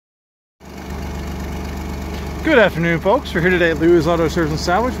Good afternoon, folks. We're here today at Lews Auto Service and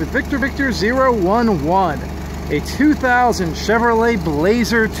Salvage with VV011, a 2000 Chevrolet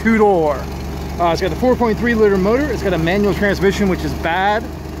Blazer two-door. It's got the 4.3 liter motor. It's got a manual transmission, which is bad,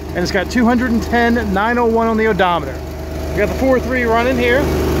 and it's got 210,901 on the odometer. We got the 4.3 running here.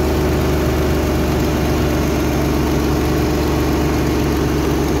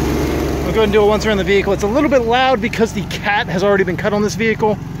 We'll go ahead and do it once around the vehicle. It's a little bit loud because the cat has already been cut on this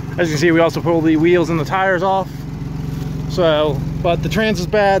vehicle. As you can see, we also pulled the wheels and the tires off. So, but the trans is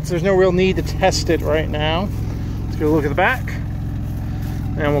bad, so there's no real need to test it right now. Let's go look at the back,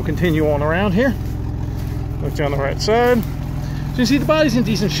 and we'll continue on around here. Look down the right side. So you see the body's in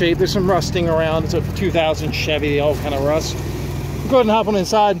decent shape. There's some rusting around. It's a 2000 Chevy, they all kind of rust. We'll go ahead and hop on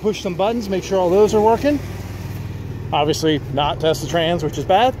inside and push some buttons, make sure all those are working. Obviously not test the trans, which is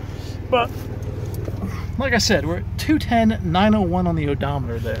bad, but like I said, we're at 210,901 on the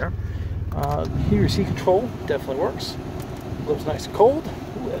odometer there. Heater seat control definitely works. Looks nice and cold.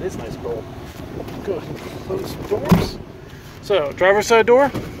 Ooh, that is nice and cold. Go ahead and close some doors. So, driver's side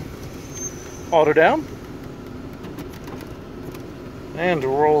door, auto down, and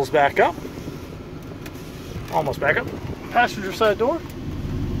rolls back up. Almost back up. Passenger side door,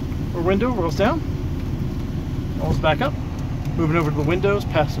 or window, rolls down, rolls back up. Moving over to the windows,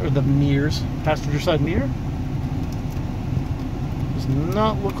 or the mirrors, passenger side mirror. Does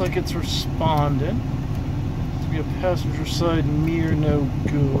not look like it's responding. To be a passenger side mirror, no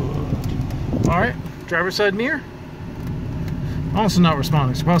good. Alright, driver's side mirror. Also not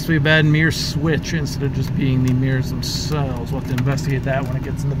responding. It's possibly a bad mirror switch instead of just being the mirrors themselves. We'll have to investigate that when it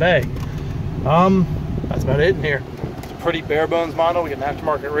gets in the bay. That's about it in here. It's a pretty bare bones model. We get an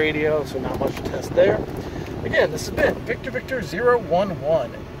aftermarket radio, so not much to test there. Again, this has been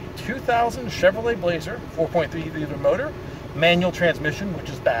VV011, a 2000 Chevrolet Blazer, 4.3 liter motor, manual transmission,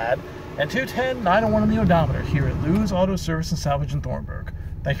 which is bad, and 210,901 on the odometer here at Lews Auto Service and Salvage in Thornburg.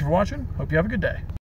 Thank you for watching. Hope you have a good day.